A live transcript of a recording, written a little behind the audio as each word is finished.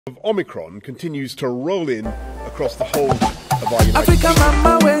of Omicron continues to roll in across the whole of our United Africa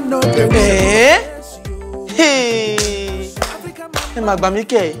mama we no Hey,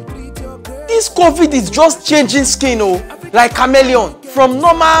 Magbamike, this COVID is just changing skin, like chameleon, from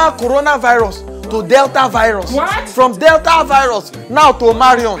normal coronavirus to Delta virus. What? From Delta virus now to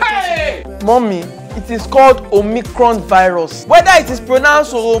Marion. Hey! Mommy, it is called Omicron virus. Whether it is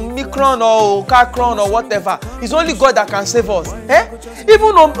pronounced Omicron or Omicron or whatever, it's only God that can save us.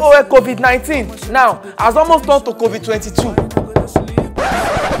 Even COVID-19 now has almost turned to COVID-22.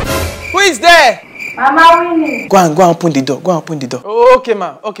 Who is there? Mama Winnie. Go and open the door. Go and open the door. Oh, okay,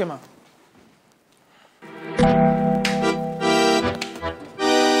 ma. Okay, ma.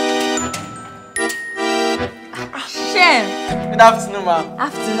 Shem. Good afternoon, ma.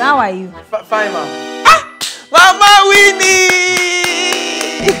 Afternoon, how are you? Fine, ma. Mama Winnie!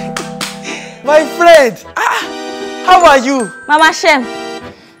 My friend. How are you? Mama Shem.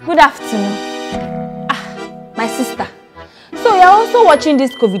 Good afternoon. My sister. So you're also watching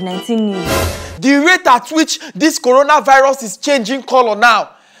this COVID-19 news? The rate at which this coronavirus is changing color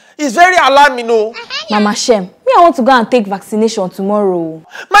now is very alarming, Mama Shem, me I want to go and take vaccination tomorrow.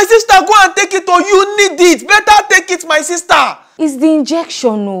 My sister, go and take it, or you need it. Better take it, my sister. It's the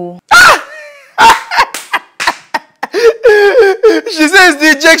injection, She says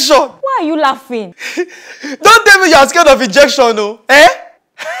the injection. Why are you laughing? Don't tell me you are scared of injection,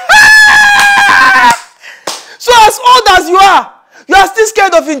 So as old as you are still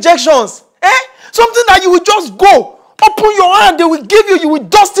scared of injections, Something that you will just go, open your hand, they will give you, you will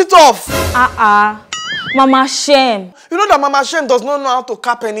dust it off. Mama Shem. You know that Mama Shem does not know how to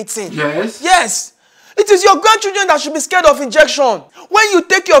cap anything. Yes? Yes. It is your grandchildren that should be scared of injection. When you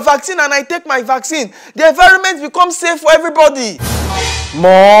take your vaccine and I take my vaccine, the environment becomes safe for everybody.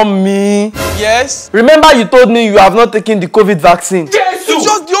 Mommy. Yes? Remember you told me you have not taken the COVID vaccine. Jesus. It's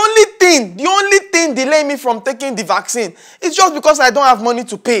just the only thing delaying me from taking the vaccine. It's just because I don't have money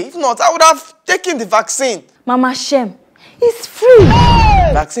to pay. If not, I would have taken the vaccine. Mama Shem, it's free.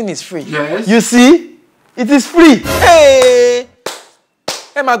 Vaccine is free. Yes. You see? It is free. Hey!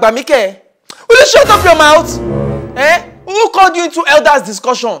 Hey, Magbamike. Will you shut up your mouth? Who called you into elders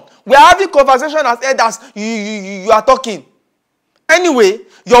discussion? We are having conversation as elders. You are talking. Anyway,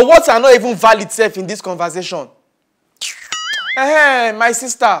 your words are not even valid self in this conversation. My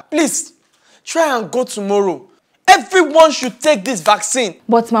sister, please, try and go tomorrow. Everyone should take this vaccine.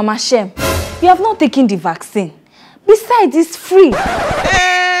 But Mama Shem, you have not taken the vaccine. Besides, it's free.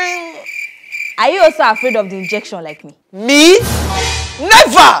 Are you also afraid of the injection like me? Me?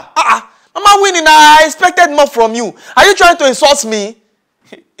 Never! Mama Winnie, I expected more from you. Are you trying to insult me?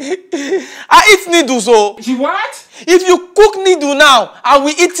 I eat needles, What? If you cook needle now, I will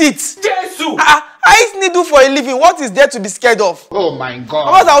eat it. Jesus! I eat needle for a living. What is there to be scared of? Oh my God.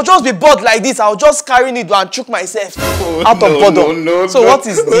 Otherwise, I'll just be bored like this. I'll just carry needle and choke myself out of boredom. So what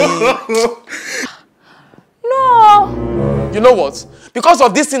is the... No. You know what? Because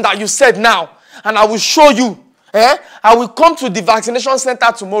of this thing that you said now, and I will show you. I will come to the vaccination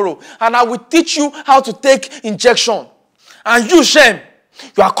center tomorrow and I will teach you how to take injection. And you, Shem,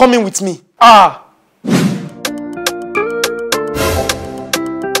 you are coming with me.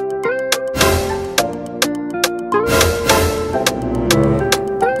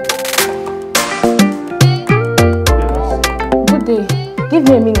 Good day. Give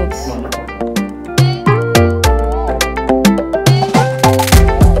me a minute.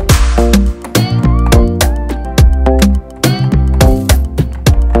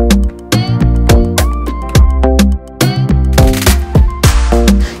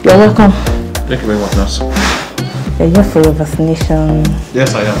 You're welcome. Thank you very much, nurse. You're here for your vaccination.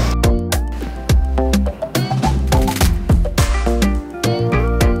 Yes, I am.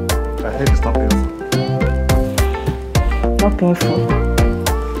 I think it's not painful. Not painful.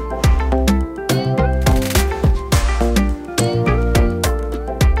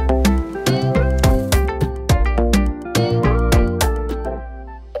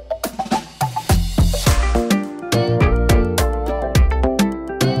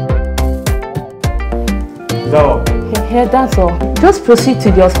 Yeah, that's all. Just proceed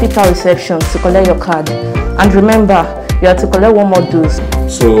to the hospital reception to collect your card. And remember, you have to collect one more dose.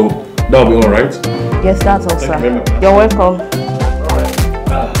 So, that'll be alright? Yes, that's all, sir. You're welcome.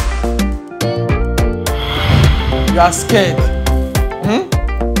 You are scared.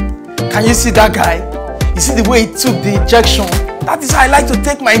 Can you see that guy? You see the way he took the injection? That is how I like to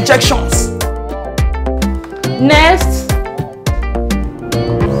take my injections. Next.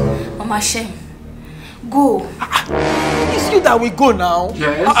 Mama Shem, go. It's you that will go now.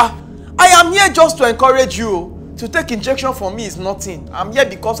 Yes. I am here just to encourage you. To take injection for me is nothing. I'm here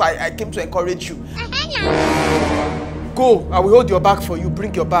because I came to encourage you. Go. I will hold your bag for you.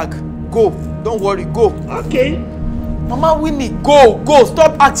 Bring your bag. Go. Don't worry. Go. Okay. Mama Winnie, go. Go.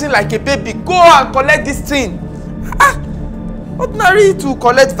 Stop acting like a baby. Go and collect this thing. Ordinary to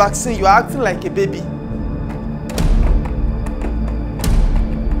collect vaccine, you are acting like a baby.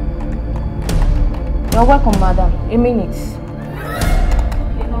 You're welcome, madam. A minute.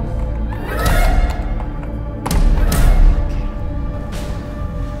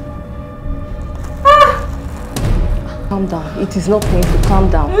 Calm down. It is not painful. Calm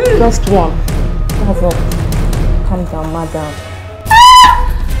down. Just one. Calm down, madam.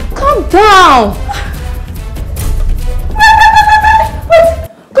 Calm down.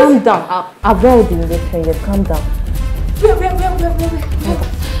 Calm down. I've held the injection yet. Calm down. Where?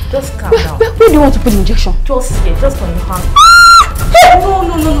 Just calm down. Where do you want to put the injection? Just here. Just on your hand.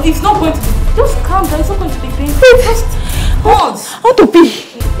 No. It's not going to be. Just calm down. It's not going to be painful. Just hold. I want to pee.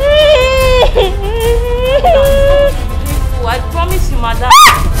 I promise you, madam.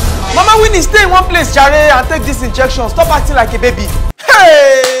 Mama Winnie, stay in one place, Jare, and take this injection. Stop acting like a baby.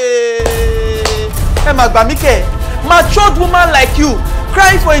 Hey! Hey, Magbamike, matured woman like you,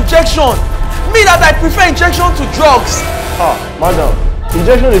 crying for injection. Me that I prefer injection to drugs. Madam,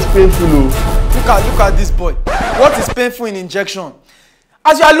 injection is painful. Look at this boy. What is painful in injection?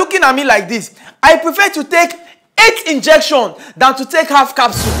 As you are looking at me like this, I prefer to take 8 injections than to take half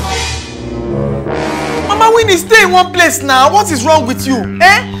capsule. Mama Winnie, stay in one place now. What is wrong with you?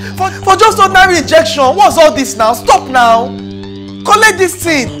 For just ordinary injection. What's all this now? Stop now. Collect this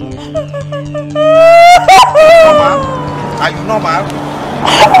thing. Normal? Are you normal?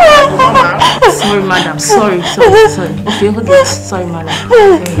 Sorry, madam. Sorry. Okay, hold on. Sorry, madam.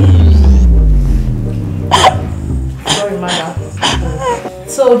 Sorry, madam.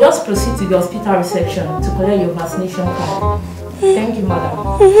 So just proceed to the hospital reception to collect your vaccination card. Thank you,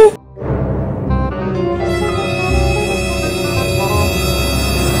 madam.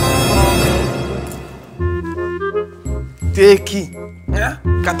 Take it. Yeah?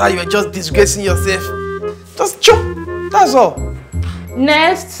 Kata, you are just disgracing yourself. Just chop. That's all.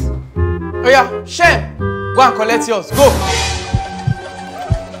 Next. Oh yeah, Shem. Go and collect yours. Go. Go.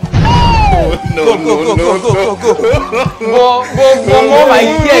 Move, I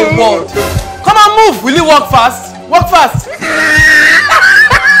hear a word. Come on, move. Will you walk fast? Walk fast.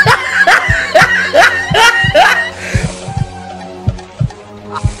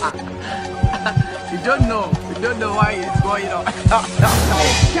 You don't know why it's going on.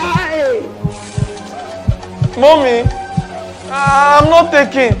 Mommy, I'm not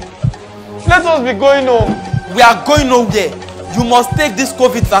taking. Let us be going home. We are going nowhere. You must take this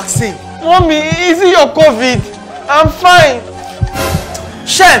COVID vaccine. Mommy, is it your COVID? I'm fine.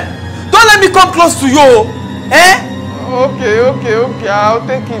 Shem, don't let me come close to you. Okay. I'll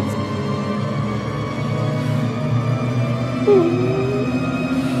take it.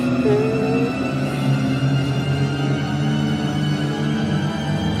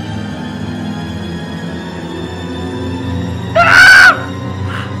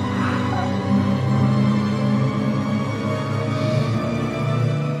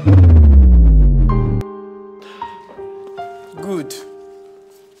 Good.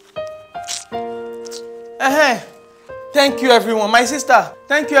 Thank you, everyone. My sister,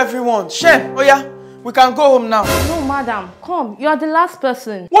 thank you, everyone. Shem, oh yeah, we can go home now. No, madam. Come. You are the last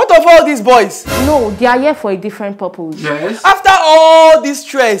person. What of all these boys? No, they are here for a different purpose. Yes. After all this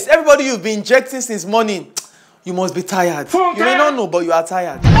stress, everybody you've been injecting since morning, you must be tired. Okay. You may not know, but you are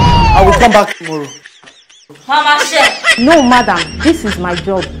tired. I will come back tomorrow. Mama Shem. No, madam. This is my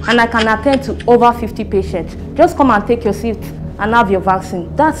job, and I can attend to over 50 patients. Just come and take your seat and have your vaccine.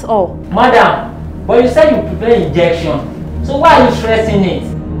 That's all. Madam, but you said you prepare injection. So why are you stressing it?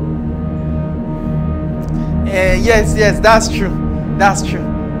 Yes, that's true. That's true.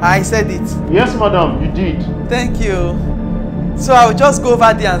 I said it. Yes, madam, you did. Thank you. So I'll just go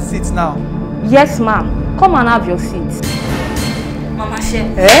over there and sit now. Yes, ma'am. Come and have your seat. Mama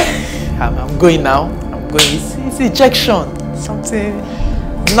Shem. I'm going now. I'm going. It's injection. Something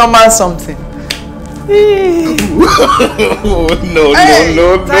normal something. No.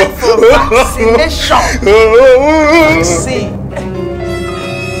 Time for vaccination. Vaccine.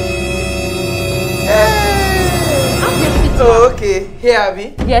 Oh, okay. Here,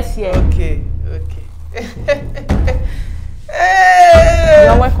 Abby. Yes, yeah. Okay.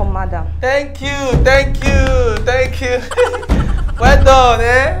 You're welcome, madam. Thank you. Well done,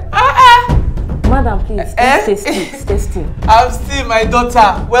 Madam, please, stay still. I'm still my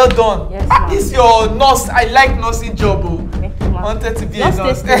daughter. Well done. Yes, ma'am. This your nurse. I like nursing job. Thank you, ma'am. Wanted to be Just a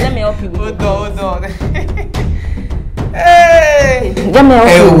nurse. stay still. Let me help you with Hold on. Hey! Let me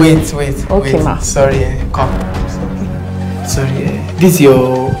help you. Wait. Okay, ma. Sorry, come. Sorry, this is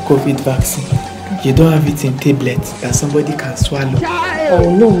your COVID vaccine. You don't have it in tablets that somebody can swallow.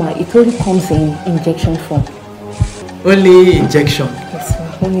 Oh no, ma. It only comes in injection form. Only injection? Yes,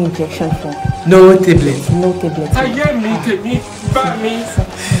 ma. Only injection form. No tablets? No tablets.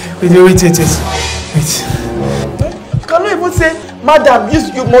 Wait. You cannot even say, madam, you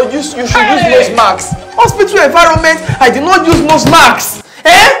should use nose masks. Hospital environment, I did not use nose masks.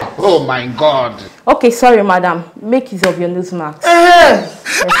 Eh? Oh my God. Okay, sorry, madam. Make use of your nose mask.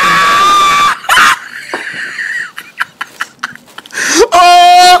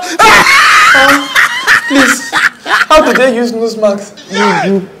 Yes, please. How do they use nose masks?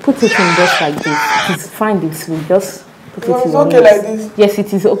 You put it in just like this. It is fine this way. Just put it in It's your okay nose. like this? Yes,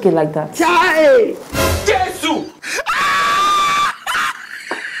 it is okay like that.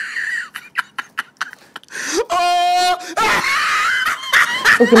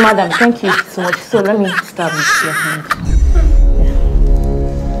 Okay, madam, thank you so much. So let me start with your hand.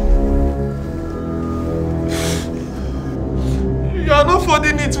 You are not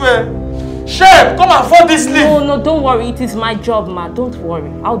folding it well. Shem, come and fold this leaf. No, don't worry. It is my job, ma. Don't worry.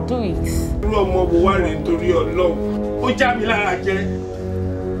 I'll do it.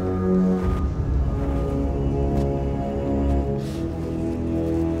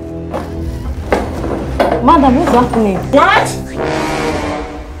 Madam, what's happening? What?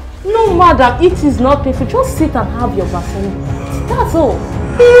 No, madam, it is not painful. Just sit and have your vaccine. That's all.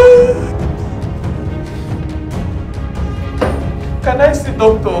 Can I see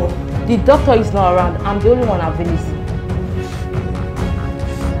doctor? The doctor is not around. I'm the only one available.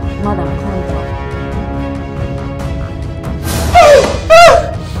 Madam, calm down.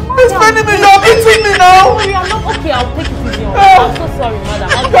 It's funny me, you're beating me now. Sorry, I'm not okay. I'll take it easy on. I'm so sorry,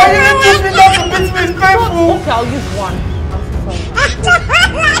 madam. Why you use me not to beat me? It's painful. Okay, I'll use one. I'm so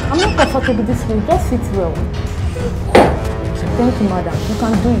sorry. I'm not comfortable this way. Just sit well. Thank you, madam. You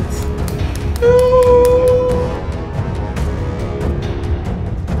can do it.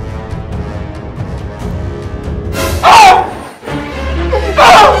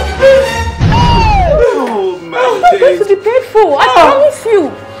 Oh my It's going to days. be painful. I promise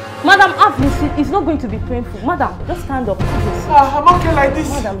you. Madam, it's not going to be painful. Madam, just stand up. I'm okay like this.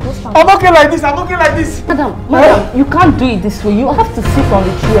 Madam, just stand I'm up. okay like this. I'm okay like this. Madam, you can't do it this way. You have to sit on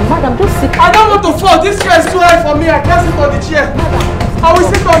the chair. Madam, just sit. I don't want to fall. This chair is too high for me. I can't sit on the chair. I will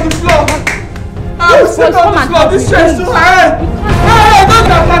sit on the floor. I will sit on the floor. This chair is too high. Hey, don't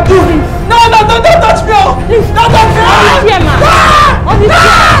touch me. No, don't touch me. Please, Don't touch me. on the chair, man. On the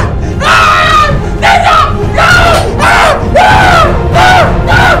chair.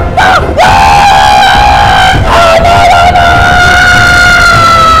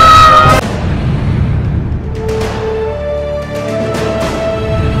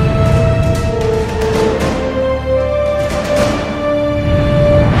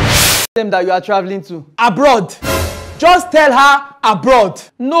 That you are traveling to abroad. Just tell her abroad.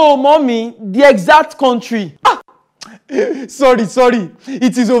 No, mommy, the exact country. Sorry.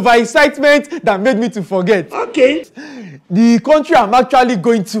 It is overexcitement that made me to forget. Okay. The country I'm actually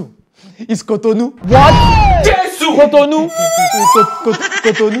going to is Cotonou. What? Jesus! Cotonou.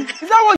 Cotonou.